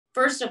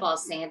First of all,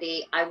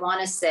 Sandy, I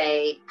want to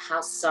say how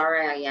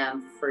sorry I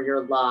am for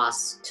your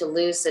loss. To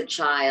lose a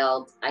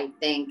child, I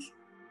think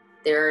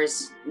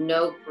there's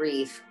no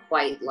grief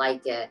quite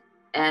like it.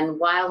 And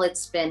while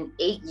it's been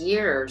 8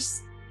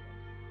 years,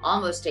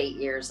 almost 8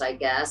 years, I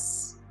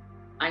guess,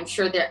 I'm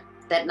sure that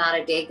not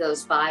a day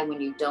goes by when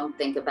you don't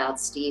think about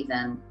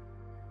Stephen.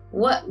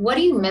 What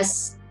do you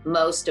miss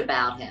most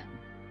about him?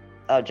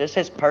 Just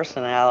his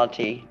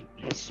personality,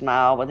 his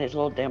smile with his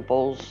little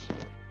dimples.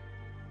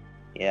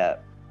 Yeah,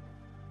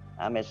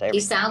 I miss He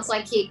everything. sounds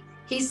like he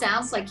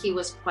sounds like he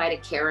was quite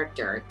a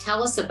character.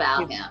 Tell us He,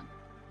 about him.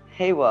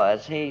 he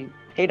was.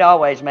 He'd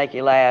always make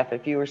you laugh.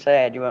 If you were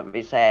sad, you wouldn't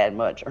be sad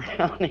much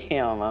around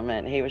him. I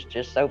mean, he was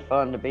just so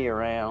fun to be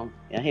around.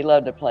 Yeah, he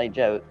loved to play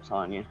jokes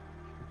on you.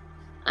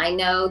 I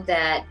know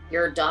that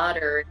your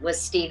daughter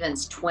was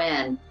Stephen's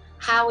twin.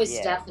 How is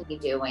Yeah. Stephanie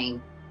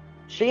doing?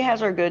 She has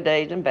her good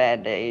days and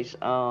bad days.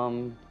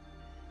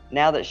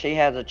 Now that she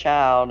has a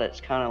child,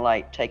 it's kind of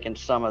like taking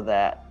some of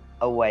that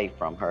away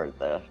from her,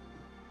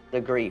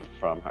 the grief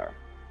from her.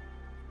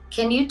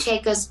 Can you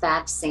take us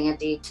back,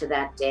 Sandy, to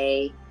that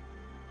day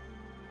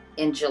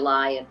in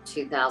July of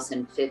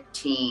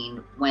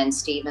 2015 when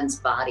Stephen's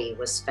body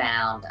was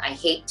found? I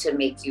hate to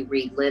make you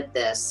relive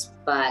this,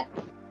 but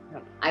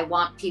I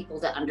want people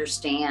to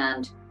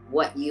understand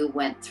what you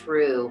went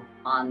through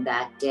on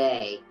that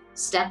day.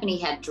 Stephanie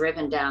had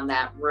driven down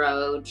that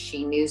road.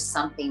 She knew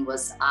something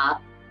was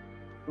up.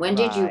 When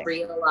did you Right.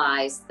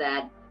 realize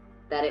that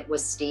it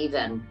was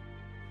Stephen?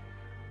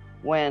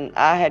 When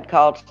I had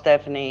called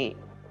Stephanie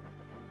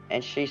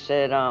and she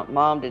said,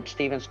 Mom, did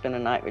Steven spend the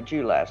night with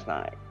you last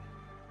night?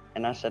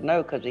 And I said,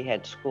 no, because he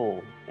had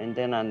school. And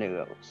then I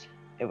knew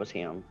it was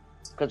him.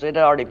 Because it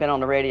had already been on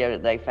the radio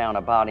that they found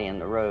a body in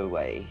the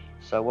roadway.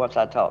 So once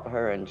I talked to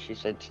her and she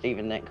said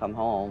Steven didn't come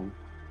home,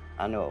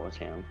 I knew it was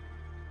him.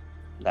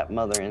 That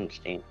mother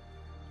instinct.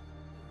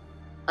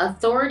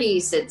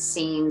 Authorities, it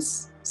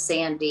seems,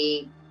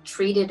 Sandy,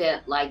 treated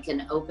it like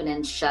an open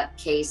and shut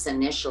case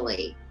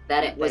initially,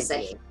 that it They was a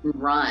did. hit and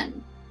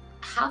run.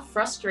 How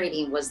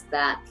frustrating was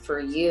that for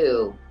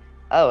you?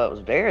 Oh, it was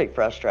very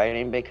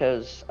frustrating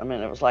because, I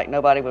mean, it was like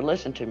nobody would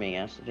listen to me.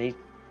 I said,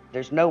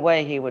 there's no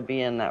way he would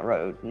be in that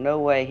road. No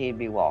way he'd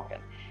be walking.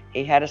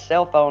 He had a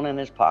cell phone in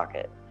his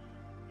pocket.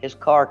 His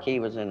car key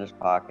was in his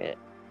pocket.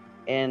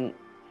 And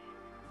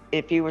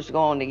if he was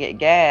going to get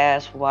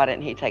gas, why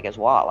didn't he take his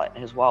wallet?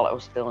 His wallet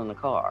was still in the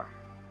car.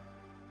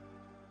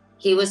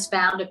 He was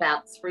found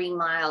about 3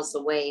 miles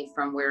away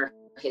from where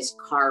his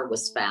car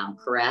was found,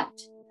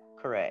 correct?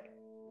 Correct.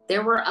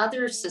 There were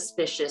other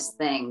suspicious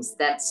things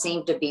that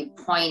seemed to be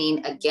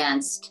pointing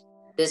against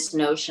this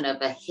notion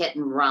of a hit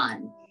and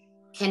run.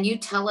 Can you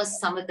tell us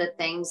some of the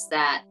things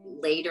that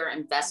later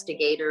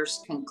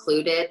investigators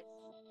concluded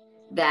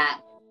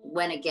that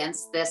went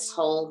against this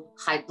whole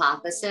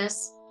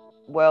hypothesis?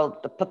 Well,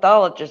 the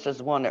pathologist is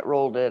the one that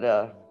ruled it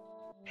a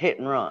hit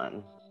and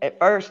run. At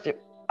first,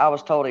 I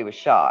was told he was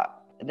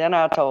shot. Then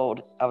I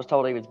was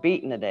told he was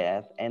beaten to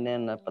death, and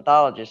then the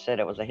pathologist said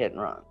it was a hit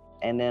and run.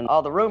 And then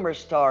all the rumors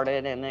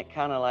started, and it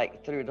kind of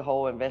like threw the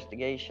whole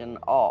investigation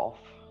off.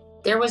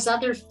 There was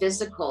other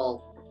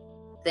physical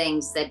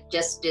things that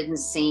just didn't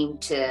seem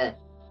to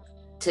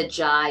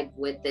jive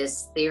with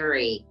this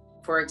theory.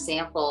 For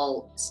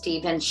example,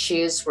 Stephen's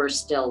shoes were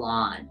still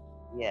on.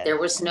 Yes. There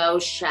was no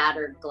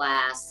shattered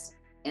glass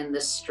in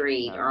the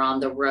street No. or on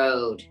the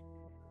road.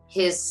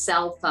 His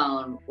cell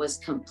phone was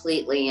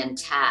completely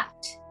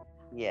intact.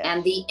 Yes.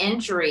 And the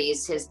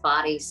injuries his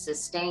body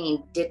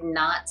sustained did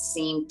not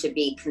seem to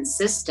be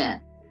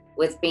consistent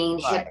with being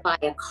Right. hit by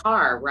a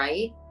car,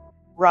 right?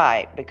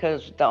 Right,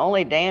 because the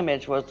only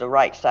damage was the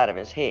right side of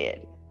his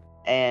head,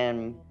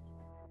 and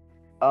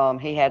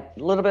he had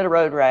a little bit of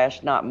road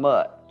rash, not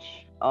much,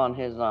 on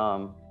his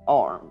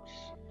arms,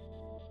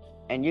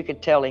 and you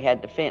could tell he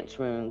had defense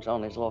wounds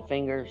on his little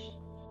fingers,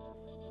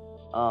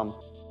 um,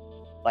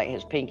 like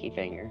his pinky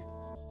finger.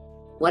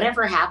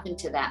 Whatever happened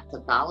to that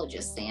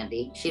pathologist,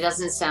 Sandy? She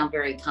doesn't sound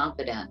very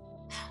confident.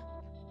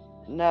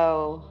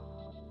 No,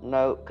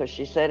 no, because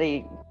she said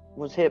he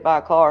was hit by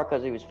a car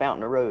because he was found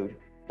in the road.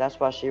 That's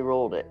why she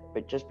ruled it.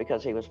 But just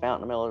because he was found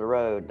in the middle of the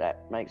road,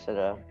 that makes it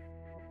a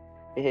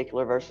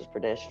vehicular versus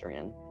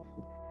pedestrian.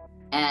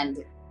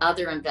 And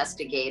other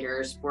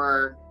investigators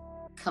were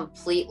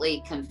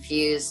completely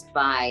confused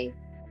by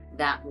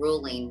that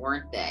ruling,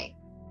 weren't they?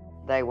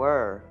 They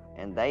were,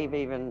 and they've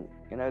even,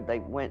 they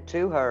went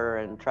to her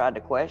and tried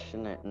to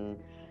question it, and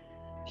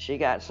she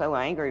got so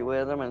angry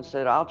with them and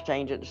said, "I'll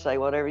change it to say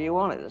whatever you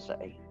want it to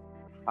say."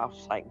 I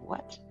was like,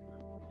 "What?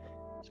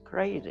 It's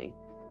crazy."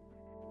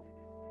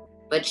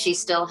 But she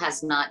still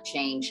has not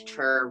changed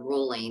her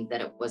ruling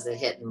that it was a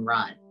hit and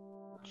run.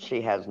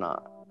 She has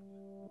not.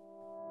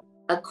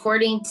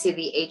 According to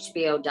the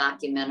HBO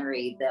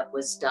documentary that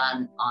was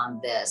done on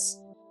this,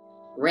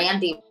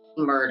 Randy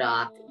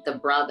Murdaugh, the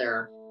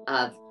brother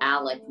of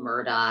Alex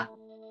Murdaugh,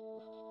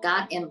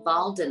 got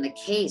involved in the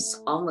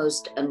case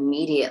almost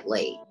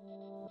immediately.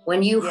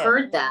 When you Yes.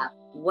 heard that,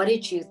 what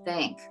did you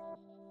think?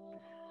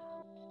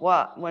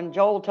 Well, when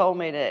Joel told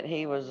me that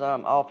he was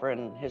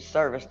offering his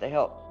service to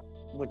help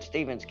with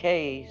Stephen's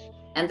case,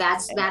 And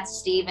that's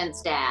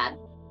Stephen's dad.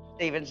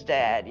 Stephen's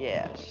dad,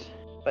 yes.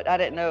 But I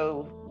didn't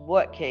know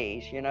what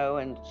case,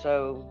 and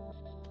so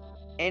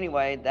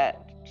anyway,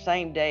 that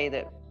same day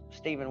that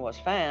Stephen was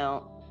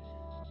found,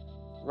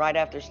 right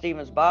after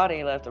Stephen's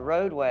body left the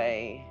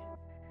roadway,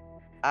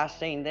 I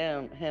seen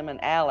him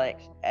and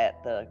Alex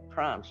at the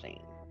crime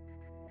scene.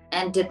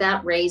 And did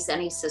that raise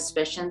any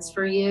suspicions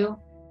for you?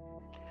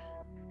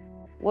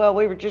 Well,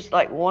 we were just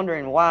like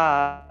wondering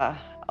why,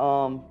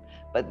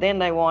 but then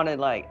they wanted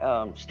like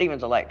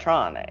Stephen's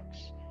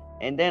electronics,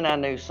 and then I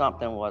knew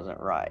something wasn't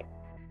right.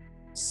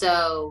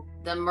 So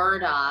the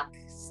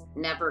Murdaughs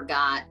never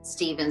got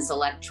Stephen's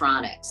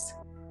electronics.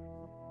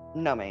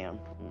 No, ma'am.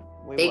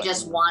 They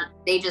just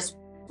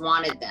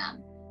wanted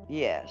them.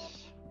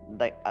 Yes,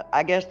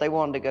 I guess they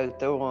wanted to go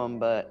through them,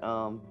 but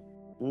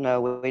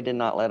no, we did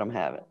not let them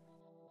have it.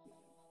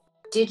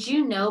 Did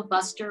you know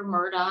Buster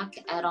Murdaugh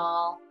at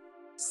all?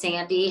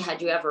 Sandy,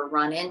 had you ever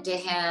run into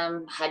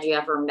him? Had you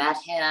ever met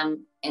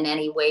him in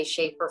any way,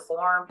 shape, or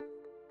form?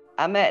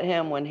 I met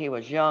him when he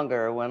was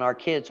younger, when our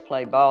kids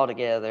played ball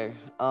together.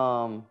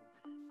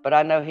 But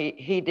I know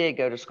he did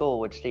go to school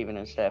with Stephen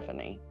and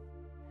Stephanie.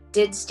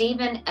 Did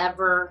Stephen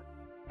ever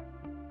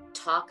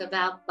talk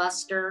about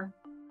Buster?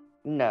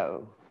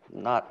 No,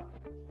 not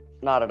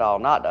at all,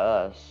 not to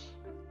us.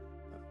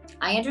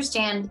 I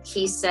understand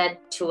he said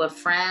to a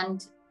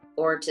friend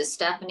or to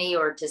Stephanie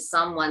or to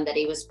someone that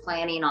he was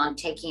planning on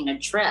taking a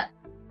trip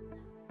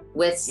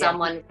with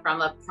someone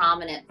from a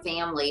prominent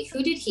family.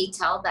 Who did he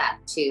tell that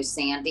to,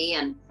 Sandy?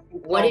 And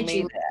what did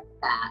you know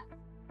that?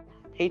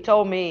 He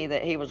told me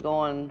that he was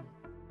going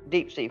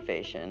deep sea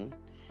fishing.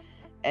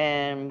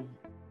 And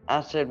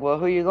I said, well,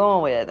 who are you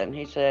going with? And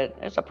he said,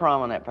 it's a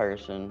prominent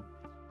person.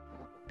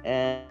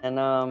 And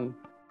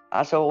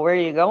I said, well, where are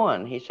you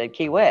going? He said,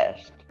 Key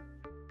West.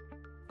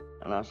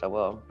 And I said,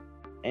 well,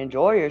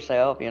 enjoy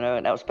yourself,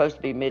 and that was supposed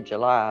to be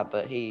mid-July,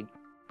 but he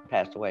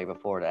passed away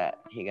before that.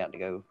 He got to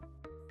go.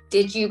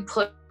 Did you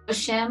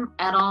push him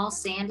at all,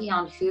 Sandy,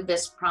 on who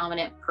this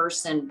prominent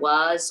person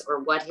was or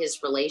what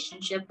his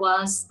relationship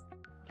was?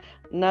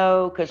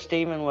 No, because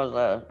Stephen was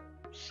a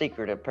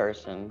secretive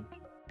person.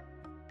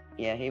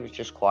 Yeah, he was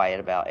just quiet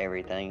about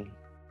everything.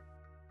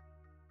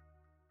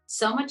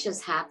 So much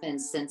has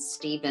happened since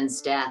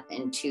Stephen's death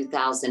in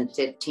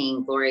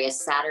 2015. Gloria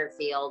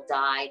Satterfield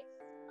died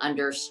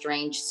under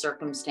strange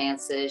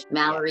circumstances.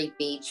 Mallory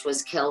Beach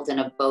was killed in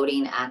a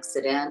boating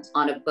accident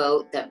on a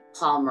boat that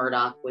Paul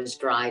Murdaugh was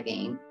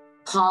driving.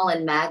 Paul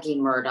and Maggie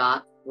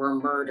Murdaugh were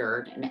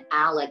murdered, and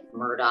Alex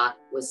Murdaugh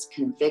was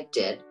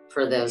convicted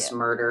for those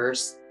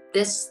murders.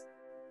 This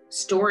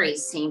story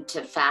seemed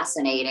to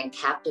fascinate and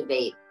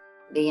captivate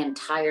the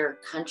entire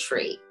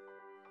country.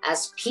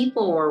 As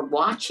people were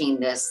watching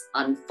this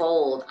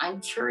unfold,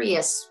 I'm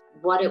curious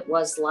what it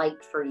was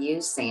like for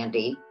you,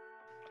 Sandy.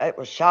 It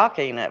was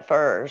shocking at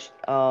first,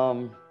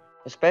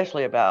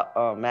 especially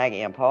about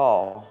Maggie and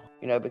Paul,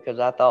 because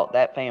I thought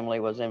that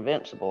family was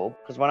invincible.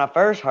 Because when I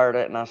first heard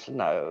it, and I said,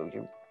 no,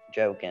 you're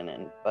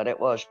joking, but it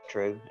was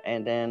true.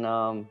 And then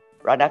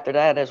right after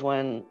that is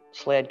when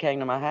SLED came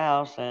to my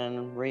house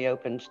and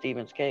reopened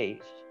Stephen's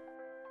case.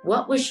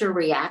 What was your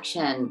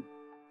reaction,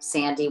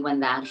 Sandy, when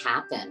that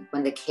happened,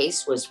 when the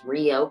case was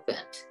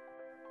reopened?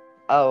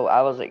 Oh,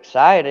 I was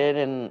excited,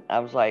 and I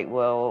was like,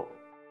 well,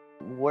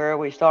 where are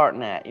we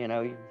starting at?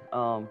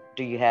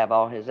 Do you have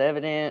all his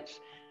evidence?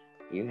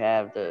 You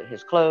have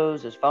his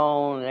clothes, his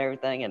phone, and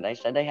everything. And they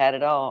said they had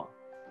it all,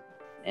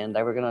 and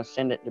they were going to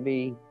send it to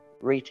be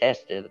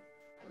retested.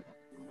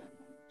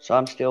 So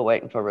I'm still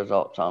waiting for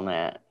results on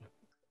that.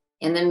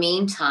 In the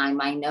meantime,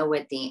 I know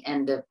at the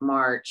end of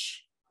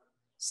March,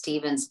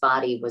 Stephen's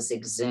body was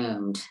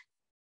exhumed,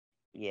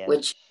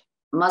 which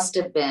must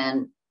have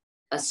been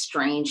a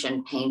strange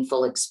and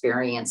painful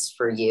experience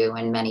for you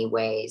in many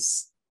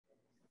ways.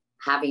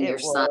 Having your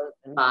son's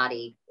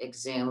body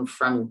exhumed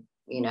from,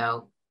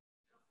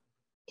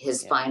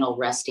 his final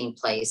resting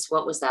place.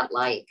 What was that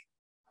like?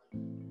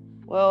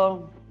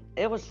 Well,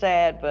 it was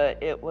sad,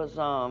 but it was,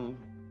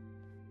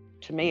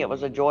 to me, it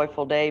was a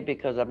joyful day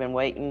because I've been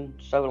waiting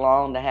so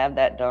long to have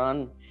that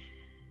done.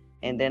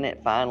 And then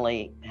it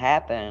finally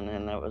happened,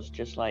 and it was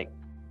just like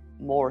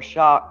more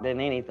shock than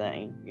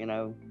anything.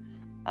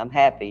 I'm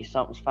happy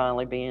something's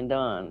finally being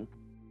done.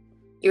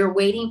 You're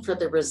waiting for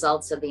the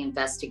results of the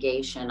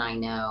investigation, I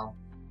know.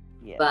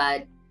 Yeah.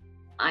 But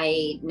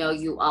I know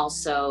you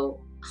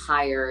also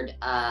hired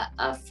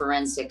a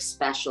forensic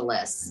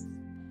specialist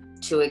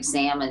to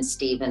examine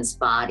Stephen's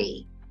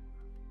body.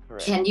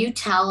 Correct. Can you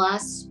tell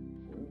us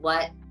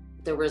what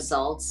the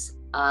results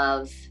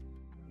of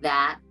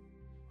that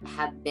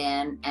have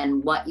been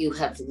and what you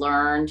have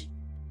learned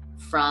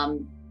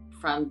from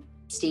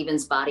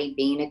Stephen's body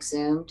being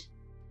exhumed?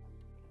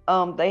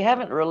 They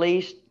haven't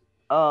released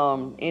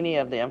any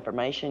of the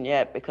information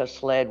yet because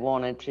SLED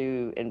wanted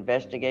to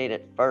investigate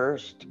it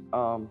first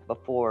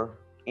before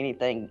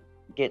anything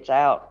gets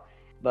out.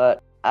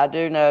 But I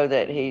do know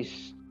that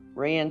he's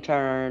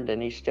re-interned,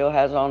 and he still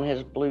has on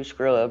his blue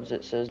scrubs.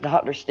 It says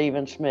Dr.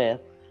 Stephen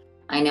Smith.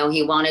 I know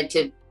he wanted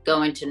to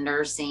go into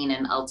nursing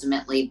and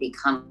ultimately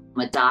become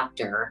a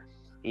doctor.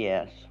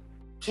 Yes.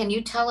 Can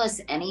you tell us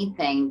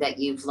anything that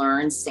you've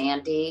learned,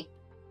 Sandy,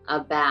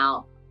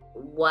 about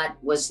what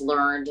was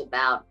learned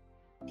about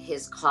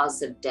his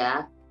cause of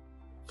death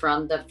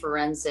from the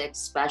forensic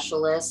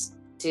specialist?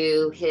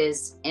 Do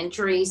his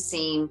injuries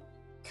seem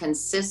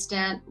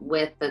consistent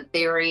with the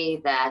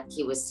theory that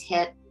he was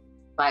hit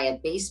by a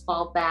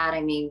baseball bat?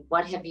 I mean,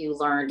 what have you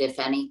learned, if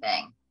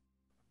anything?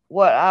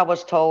 What I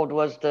was told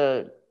was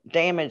the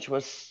damage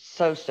was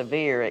so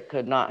severe it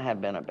could not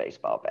have been a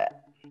baseball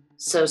bat.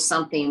 So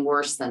something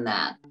worse than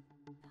that.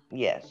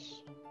 Yes.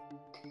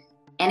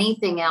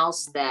 Anything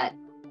else that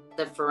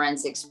the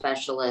forensic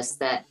specialist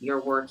that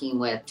you're working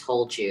with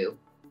told you?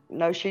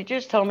 No, she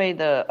just told me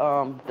the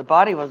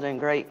body was in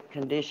great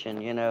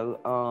condition,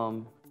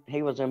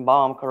 he was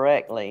embalmed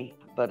correctly,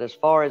 but as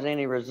far as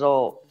any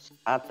results,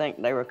 I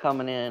think they were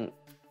coming in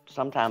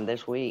sometime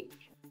this week.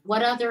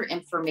 What other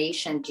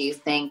information do you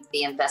think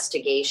the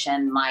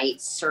investigation might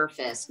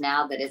surface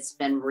now that it's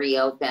been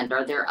reopened?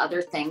 Are there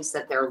other things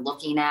that they're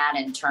looking at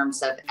in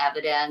terms of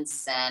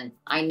evidence? And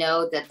I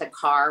know that the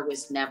car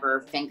was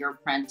never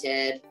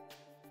fingerprinted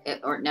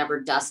or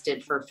never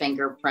dusted for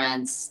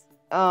fingerprints.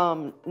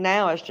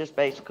 Now it's just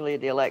basically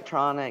the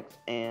electronics,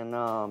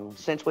 and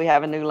since we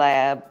have a new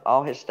lab,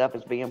 all his stuff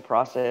is being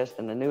processed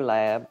in the new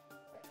lab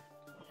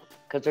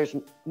because there's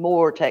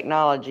more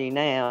technology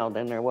now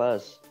than there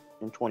was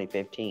in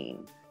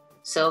 2015.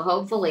 So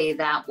hopefully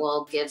that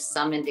will give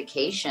some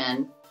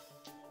indication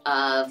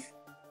of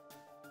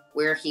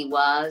where he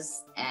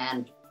was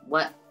and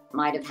what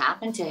might have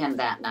happened to him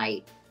that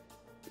night.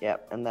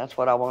 Yep, and that's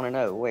what I want to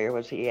know. Where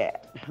was he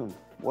at?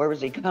 Where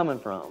was he coming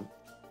from?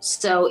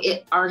 So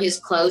are his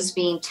clothes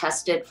being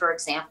tested, for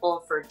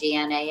example, for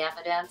DNA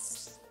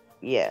evidence?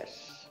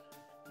 Yes.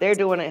 They're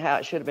doing it how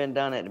it should have been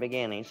done at the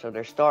beginning. So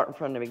they're starting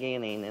from the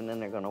beginning, and then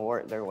they're going to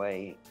work their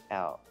way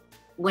out.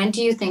 When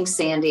do you think,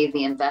 Sandy,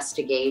 the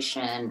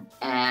investigation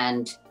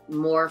and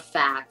more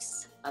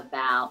facts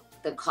about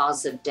the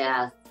cause of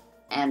death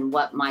and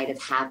what might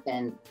have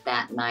happened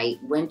that night,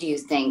 when do you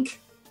think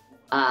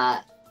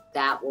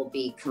that will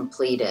be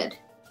completed?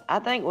 I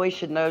think we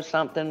should know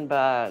something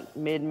by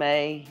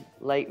mid-May,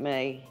 late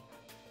May.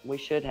 We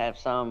should have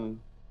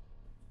some.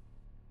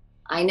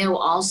 I know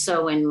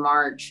also in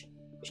March,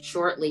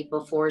 shortly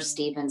before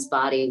Stephen's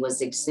body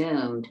was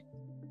exhumed,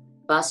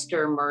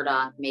 Buster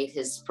Murdaugh made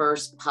his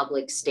first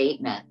public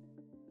statement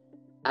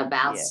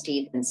about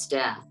Stephen's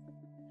death.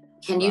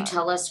 Can you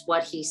tell us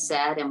what he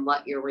said and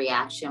what your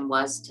reaction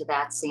was to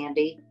that,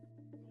 Sandy?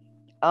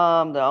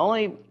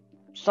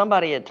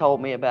 Somebody had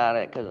told me about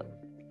it because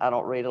I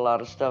don't read a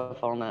lot of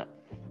stuff on that.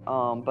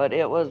 But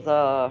it was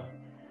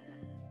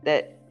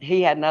that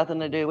he had nothing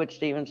to do with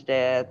Stephen's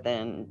death,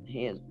 and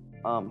his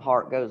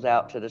heart goes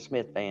out to the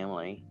Smith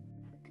family.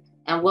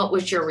 And what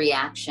was your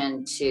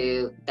reaction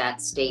to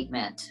that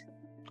statement?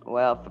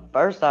 Well,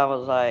 first I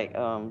was like,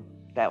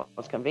 that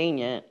was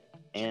convenient.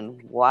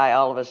 And why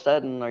all of a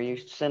sudden are you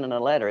sending a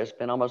letter? It's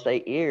been almost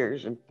 8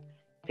 years and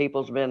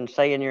people's been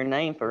saying your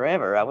name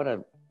forever. I would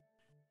have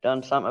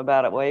done something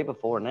about it way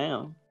before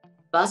now.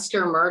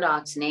 Buster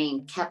Murdaugh's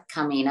name kept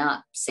coming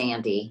up,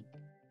 Sandy.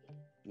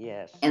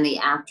 Yes. In the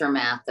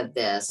aftermath of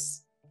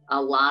this,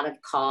 a lot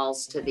of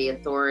calls to the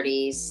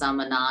authorities, some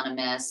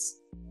anonymous,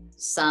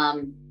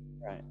 some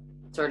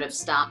sort of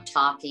stopped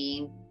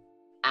talking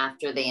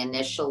after they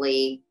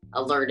initially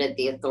alerted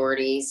the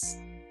authorities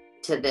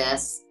to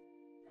this.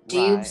 Do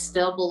you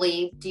still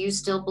believe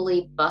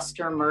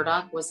Buster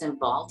Murdaugh was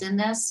involved in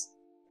this?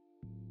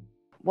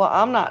 Well,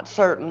 I'm not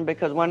certain,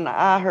 because when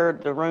I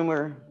heard the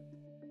rumor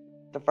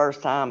the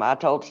first time, I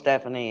told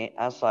Stephanie,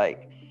 I was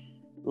like,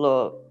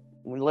 look,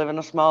 we live in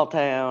a small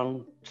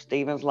town,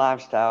 Stephen's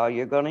lifestyle,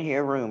 you're going to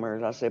hear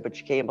rumors. I said, but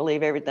you can't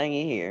believe everything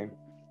you hear.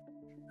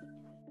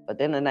 But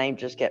then the name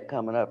just kept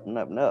coming up and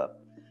up and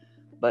up.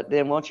 But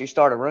then once you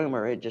start a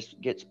rumor, it just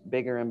gets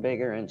bigger and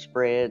bigger and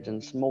spreads,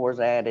 and some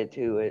more's added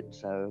to it.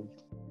 So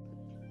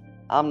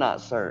I'm not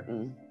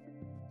certain.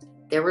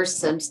 There were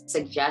some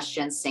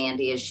suggestions,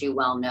 Sandy, as you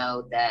well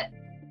know, that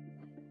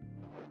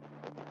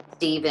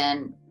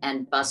Stephen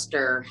and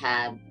Buster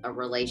had a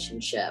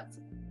relationship.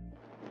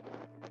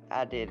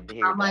 I did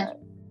hear that.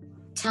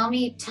 Tell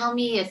me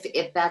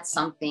if that's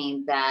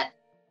something that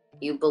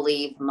you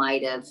believe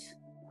might have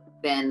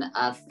been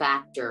a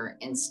factor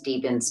in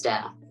Stephen's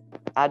death.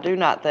 I do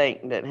not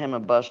think that him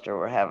and Buster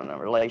were having a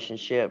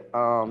relationship.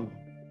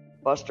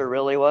 Buster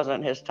really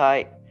wasn't his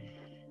type,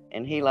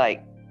 and he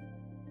liked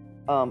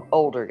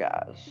older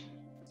guys.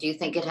 Do you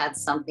think it had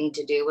something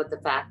to do with the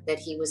fact that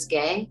he was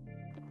gay?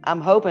 I'm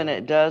hoping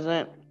it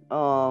doesn't.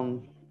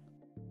 I'm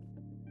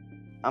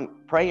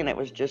praying it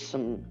was just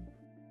some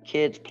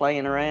kids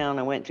playing around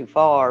and went too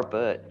far,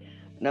 but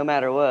no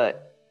matter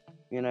what,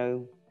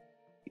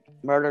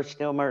 murder's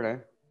still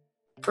murder.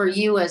 For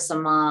you as a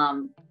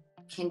mom,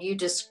 can you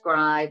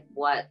describe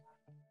what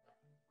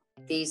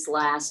these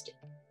last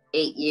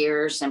 8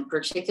 years, and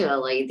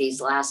particularly these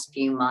last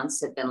few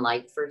months have been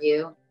like for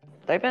you?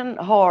 They've been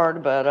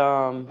hard, but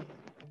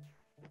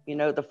you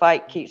know, the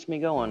fight keeps me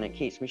going. It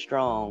keeps me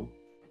strong,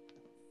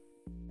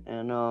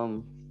 and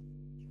I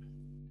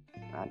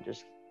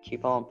just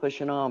keep on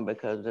pushing on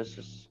because this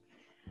is.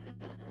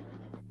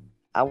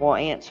 I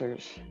want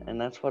answers, and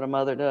that's what a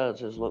mother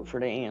does: is look for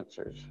the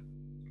answers.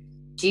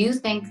 Do you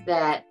think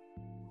that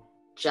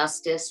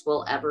justice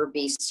will ever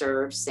be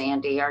served,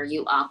 Sandy? Are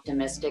you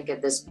optimistic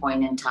at this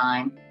point in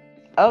time?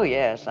 Oh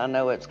yes, I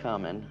know it's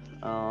coming.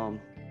 I've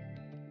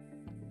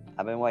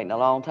been waiting a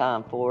long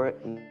time for it,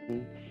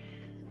 and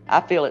I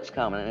feel it's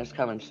coming, and it's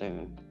coming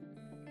soon.